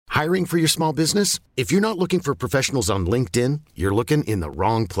Hiring for your small business? If you're not looking for professionals on LinkedIn, you're looking in the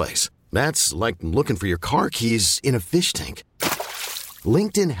wrong place. That's like looking for your car keys in a fish tank.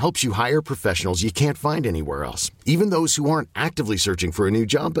 LinkedIn helps you hire professionals you can't find anywhere else, even those who aren't actively searching for a new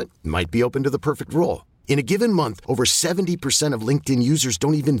job but might be open to the perfect role. In a given month, over 70% of LinkedIn users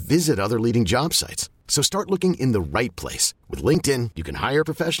don't even visit other leading job sites. So start looking in the right place. With LinkedIn, you can hire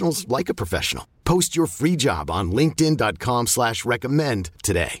professionals like a professional. Post your free job on linkedin.com/recommend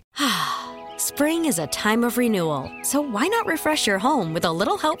today. Spring is a time of renewal, so why not refresh your home with a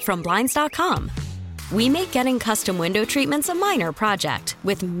little help from Blinds.com? We make getting custom window treatments a minor project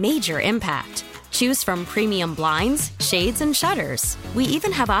with major impact. Choose from premium blinds, shades, and shutters. We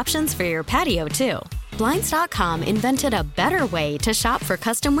even have options for your patio, too. Blinds.com invented a better way to shop for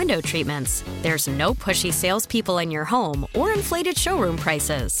custom window treatments. There's no pushy salespeople in your home or inflated showroom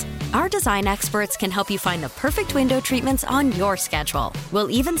prices. Our design experts can help you find the perfect window treatments on your schedule. We'll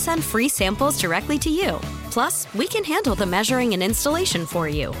even send free samples directly to you. Plus, we can handle the measuring and installation for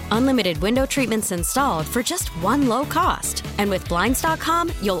you. Unlimited window treatments installed for just one low cost. And with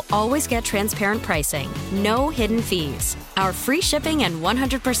Blinds.com, you'll always get transparent pricing. No hidden fees. Our free shipping and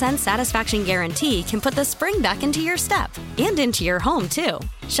 100% satisfaction guarantee can put the spring back into your step and into your home, too.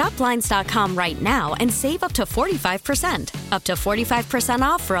 Shop Blinds.com right now and save up to 45%. Up to 45%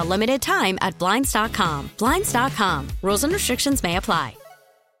 off for a limited time at Blinds.com. Blinds.com. Rules and restrictions may apply.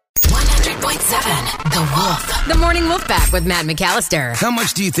 100.7 The Wolf. The Morning Wolf Pack with Matt McAllister. How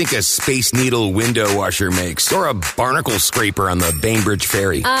much do you think a Space Needle window washer makes? Or a barnacle scraper on the Bainbridge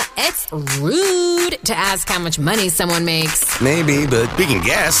Ferry? It's rude to ask how much money someone makes. Maybe, but we can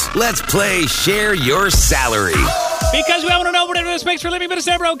guess. Let's play Share Your Salary. Because we want to know what everyone makes for a living, but it's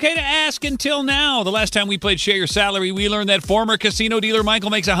never okay to ask until now. The last time we played Share Your Salary, we learned that former casino dealer Michael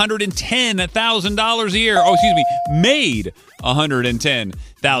makes $110,000 a year. Oh, excuse me, made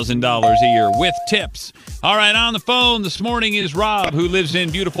 $110,000 a year with tips. All right, on the phone this morning is Rob, who lives in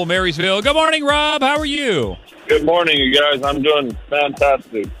beautiful Marysville. Good morning, Rob. How are you? Good morning, you guys. I'm doing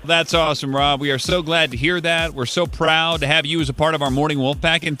fantastic. That's awesome, Rob. We are so glad to hear that. We're so proud to have you as a part of our Morning Wolf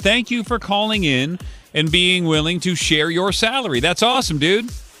Pack, and thank you for calling in and being willing to share your salary. That's awesome, dude.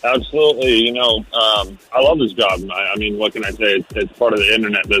 Absolutely. You know, I love this job. I mean, what can I say? It's part of the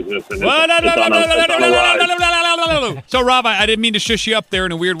internet business. And it's on a rise. So, Rob, I didn't mean to shush you up there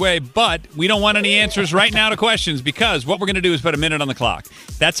in a weird way, but we don't want any answers right now to questions because what we're going to do is put a minute on the clock.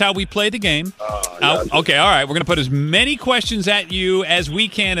 That's how we play the game. Okay, all right. We're going to put as many questions at you as we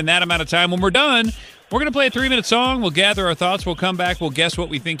can in that amount of time. When we're done, we're going to play a 3-minute song. We'll gather our thoughts. We'll come back. We'll guess what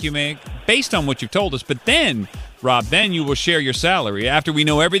we think you make based on what you've told us. But then, Rob, then you will share your salary after we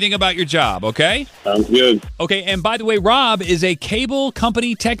know everything about your job, okay? Sounds good. Okay, and by the way, Rob is a cable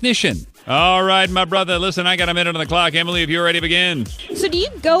company technician. All right, my brother. Listen, I got a minute on the clock. Emily, if you're ready to begin. So do you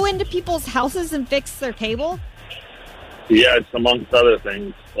go into people's houses and fix their cable? Yes, amongst other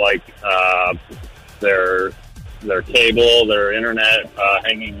things, like their cable, their internet,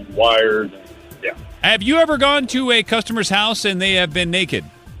 hanging wires. Yeah. Have you ever gone to a customer's house and they have been naked?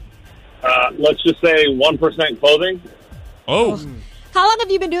 Let's just say 1% clothing. Oh. How long have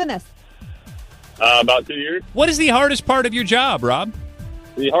you been doing this? About 2 years. What is the hardest part of your job, Rob?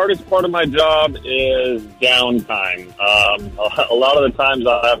 The hardest part of my job is downtime. A lot of the times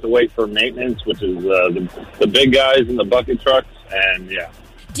I have to wait for maintenance, which is the big guys in the bucket trucks, and yeah.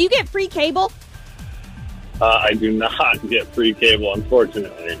 Do you get free cable? I do not get free cable,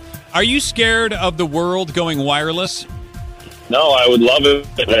 unfortunately. Are you scared of the world going wireless? No, I would love it.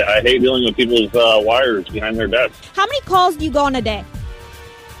 I hate dealing with people's wires behind their desks. How many calls do you go on a day?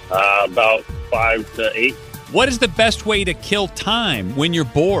 About 5 to 8. What is the best way to kill time when you're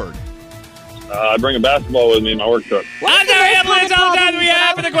bored? I bring a basketball with me in my work truck. Well, that's all the time we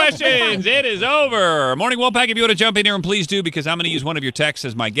have for the questions. It is over. Morning Wolf Pack, if you want to jump in here, and please do, because I'm going to use one of your texts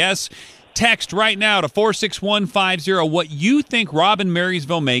as my guess. Text right now to 46150 what you think Rob in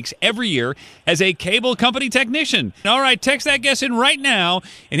Marysville makes every year as a cable company technician. All right, text that guess in right now.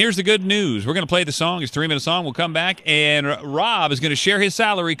 And here's the good news. We're going to play the song. It's a 3-minute song. We'll come back, and Rob is going to share his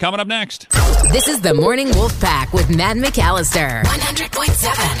salary coming up next. This is the Morning Wolf Pack with Matt McAllister.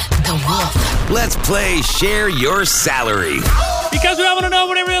 100.7 The Wolf. Let's play Share Your Salary. Because we all want to know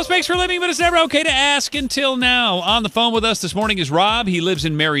what everyone else makes for a living, but it's never okay to ask until now. On the phone with us this morning is Rob. He lives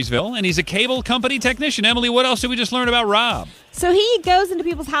in Marysville, and he's a cable company technician. Emily, what else did we just learn about Rob? So he goes into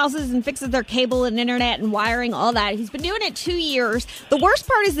people's houses and fixes their cable and internet and wiring, all that. He's been doing it 2 years. The worst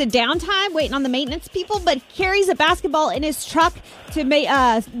part is the downtime, waiting on the maintenance people, but he carries a basketball in his truck to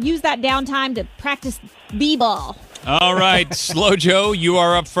use that downtime to practice b-ball. All right, Slow Joe, you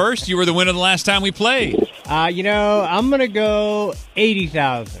are up first. You were the winner the last time we played. I'm going to go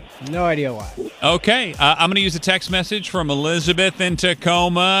 80,000. No idea why. Okay, I'm going to use a text message from Elizabeth in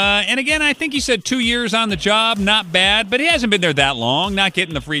Tacoma. And again, I think he said 2 years on the job. Not bad, but he hasn't been there that long, not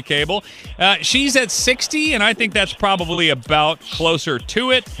getting the free cable. She's at 60, and I think that's probably about closer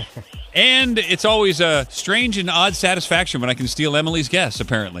to it. And it's always a strange and odd satisfaction when I can steal Emily's guess,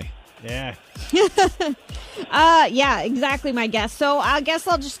 apparently. Yeah. Yeah, exactly my guess. So I guess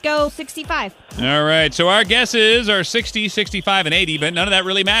I'll just go 65. All right, so our guesses are 60, 65, and 80, but none of that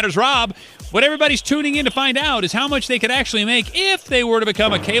really matters. Rob, what everybody's tuning in to find out is how much they could actually make if they were to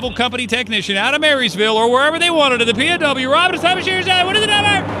become a cable company technician out of Marysville or wherever they wanted in the PNW. Rob, it's time to share your side. What is the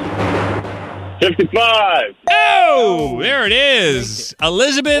number? 55. Oh, there it is.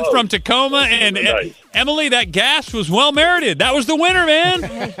 Elizabeth from Tacoma and Emily, that gas was well merited. That was the winner, man.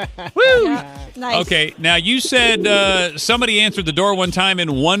 Woo! Nice. Okay, now you said somebody answered the door one time in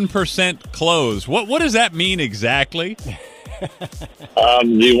 1% close. What does that mean exactly? The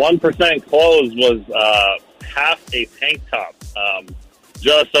 1% close was half a tank top,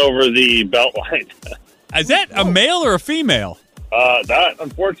 just over the belt line. Is that a male or a female? That,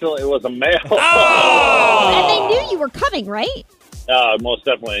 unfortunately, was a male. Oh! And they knew you were coming, right? Most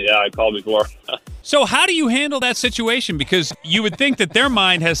definitely. Yeah, I called before. So how do you handle that situation? Because you would think that their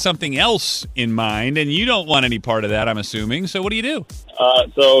mind has something else in mind, and you don't want any part of that, I'm assuming. So what do you do?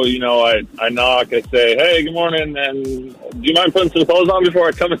 So, I knock, I say, hey, good morning, and do you mind putting some clothes on before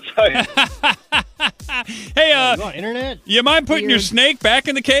I come inside? Hey, You want internet? you mind putting your snake back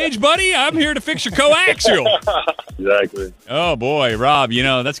in the cage, buddy? I'm here to fix your coaxial. Exactly. Oh, boy, Rob,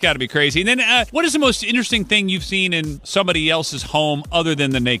 that's got to be crazy. And then what is the most interesting thing you've seen in somebody else's home other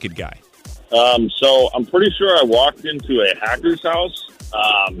than the naked guy? So I'm pretty sure I walked into a hacker's house.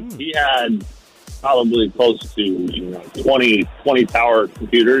 He had probably close to 20 tower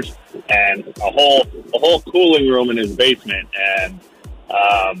computers and a whole cooling room in his basement, and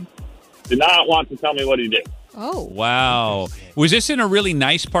did not want to tell me what he did. Oh. Wow. Was this in a really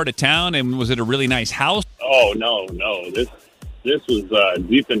nice part of town, and was it a really nice house? Oh, no. This was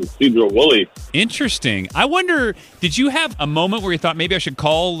deep in Cathedral Woolley. Interesting. I wonder, did you have a moment where you thought maybe I should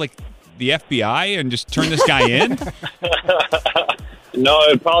call the FBI and just turn this guy in? No,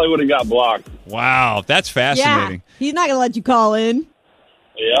 it probably would have got blocked. Wow, that's fascinating. Yeah, he's not going to let you call in.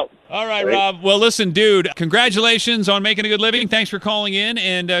 Yep. All right, Rob. Well, listen, dude, congratulations on making a good living. Thanks for calling in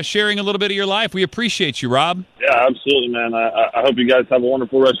and sharing a little bit of your life. We appreciate you, Rob. Yeah, absolutely, man. I hope you guys have a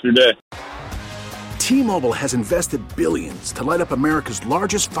wonderful rest of your day. T-Mobile has invested billions to light up America's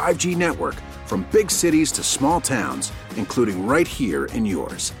largest 5G network, from big cities to small towns, including right here in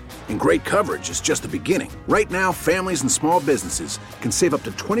yours. And great coverage is just the beginning. Right now, families and small businesses can save up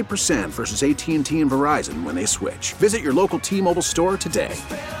to 20% versus AT&T and Verizon when they switch. Visit your local T-Mobile store today.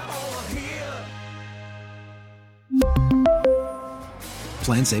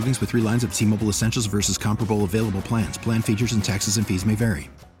 Plan savings with 3 lines of T-Mobile Essentials versus comparable available plans. Plan features and taxes and fees may vary.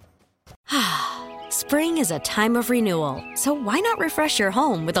 Spring is a time of renewal, so why not refresh your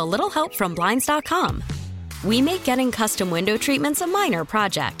home with a little help from Blinds.com? We make getting custom window treatments a minor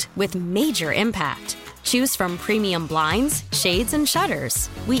project with major impact. Choose from premium blinds, shades, and shutters.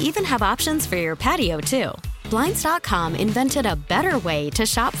 We even have options for your patio, too. Blinds.com invented a better way to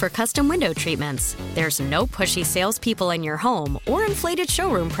shop for custom window treatments. There's no pushy salespeople in your home or inflated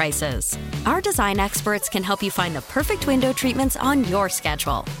showroom prices. Our design experts can help you find the perfect window treatments on your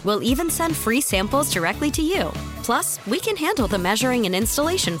schedule. We'll even send free samples directly to you. Plus, we can handle the measuring and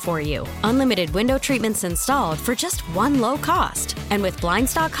installation for you. Unlimited window treatments installed for just one low cost. And with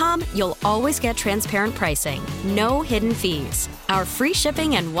Blinds.com, you'll always get transparent pricing. No hidden fees. Our free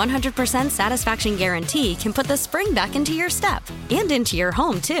shipping and 100% satisfaction guarantee can put the spring back into your step and into your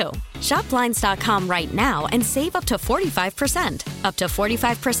home, too. Shop Blinds.com right now and save up to 45%. Up to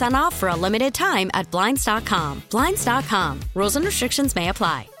 45% off for a limited time at Blinds.com. Blinds.com. Rules and restrictions may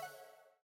apply.